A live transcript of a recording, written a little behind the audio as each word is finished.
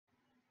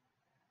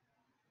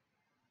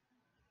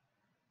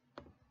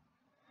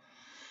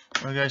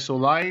Alright guys, so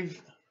live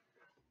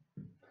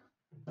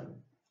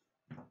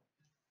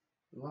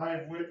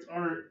with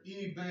our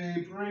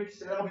eBay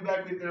breaks, and I'll be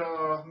back with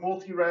the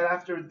multi right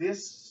after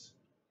this.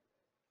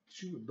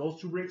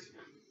 Those two breaks.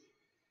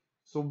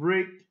 So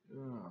break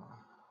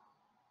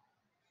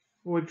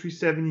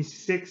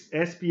 4376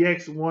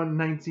 SPX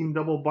 119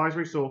 double box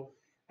break. So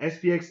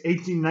SPX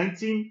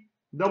 1819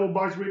 double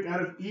box break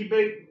out of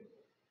eBay.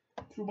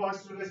 2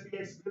 boxes of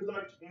SPX. Good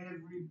luck,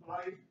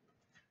 everybody.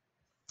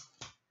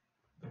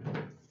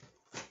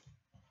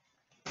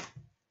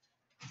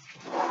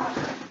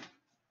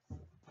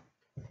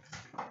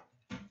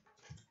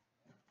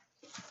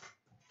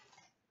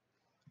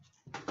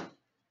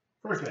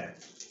 First bag.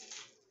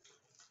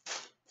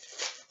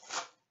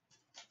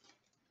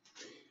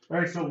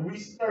 Alright, so we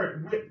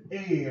start with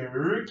a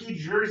rookie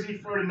jersey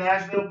for the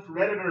Nashville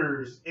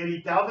Predators.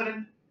 Eddie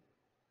Dalvin.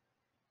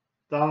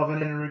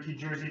 Rookie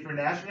jersey for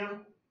Nashville.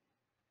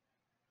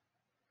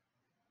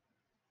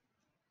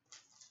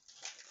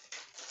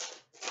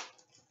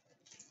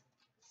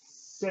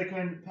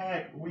 Second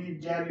pack,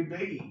 we've got a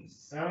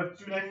base out of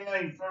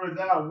 $2.99 for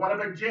the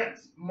Winnipeg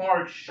Jets.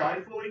 Mark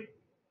Scheifele.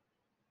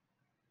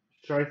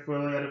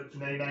 Scheifele out of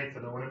 $2.99 for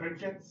the Winnipeg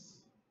Jets.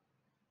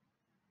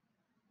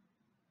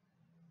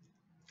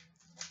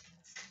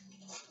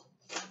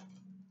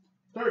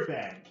 Third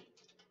pack.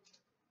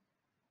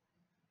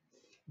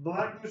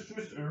 Black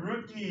Lustrous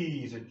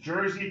Rookies. A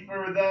jersey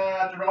for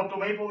the Toronto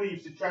Maple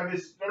Leafs.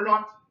 Travis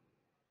Dermott.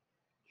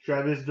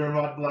 Travis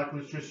Dermott, Black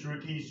Lustrous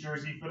Rookies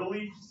jersey for the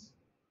Leafs.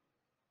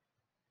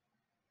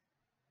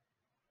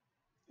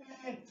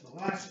 And the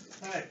last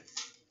pack.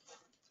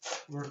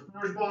 For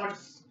first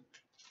box,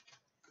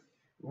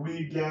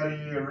 we've got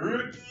a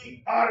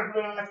rookie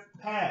autograph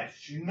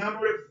patch,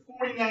 number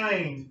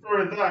 49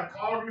 for the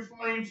Calgary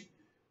Flames,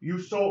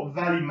 Juuso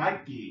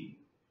Välimäki.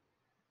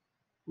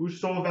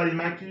 Juuso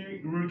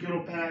Välimäki, rookie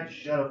auto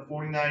patch out of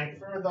 49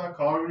 for the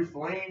Calgary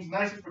Flames.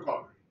 Nice for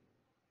Calgary.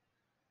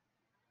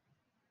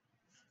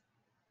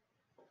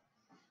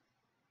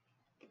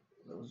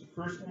 That was the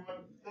first one.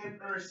 Then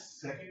our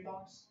second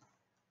box.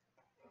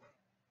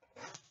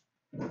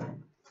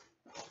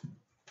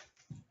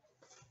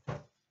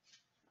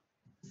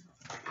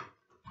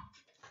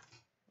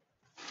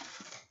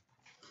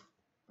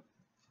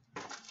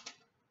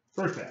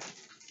 First pack.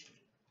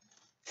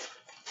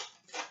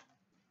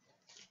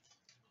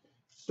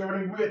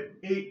 Starting with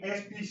a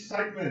SP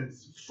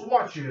segments,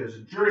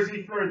 swatches,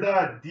 jersey for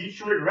the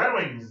Detroit Red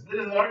Wings,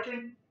 Dylan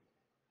Larkin.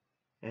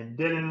 And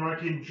Dylan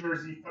Larkin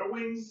jersey for the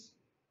Wings.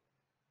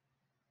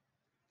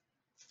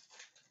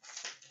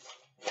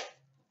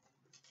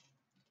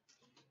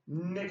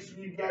 Next,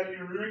 we've got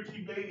a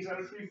rookie base out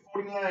of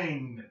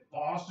 349,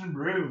 Boston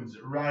Bruins,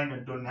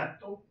 Ryan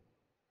Donato.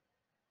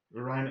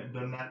 Ryan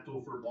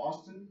Donato for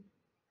Boston.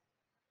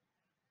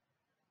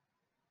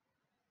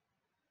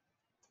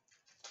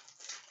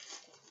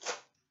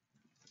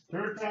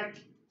 Third pack,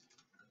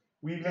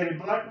 we've got a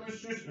Black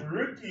Lustrous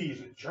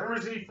Rookies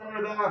jersey for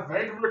the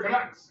Vancouver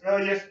Canucks,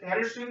 Elias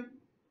Pettersson.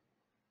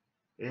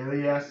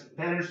 Elias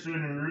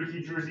Pettersson,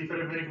 rookie jersey for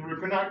the Vancouver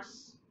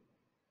Canucks.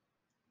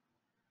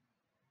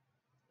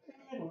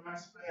 And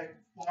last pack,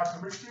 box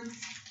number 2.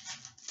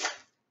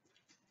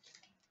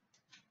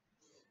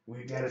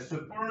 We've got a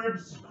superb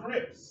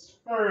scripts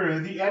for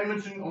the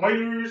Edmonton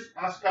Oilers,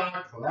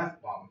 Oscar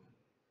Klefbom.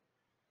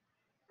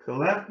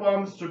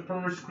 Klefbom,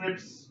 superb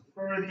scripts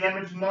for the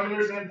Edmonton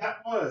Oilers, and that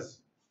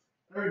was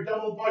our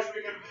double box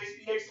break of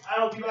SPX.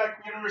 I'll be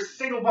back with our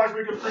single box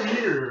break of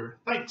Premier.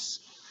 Thanks.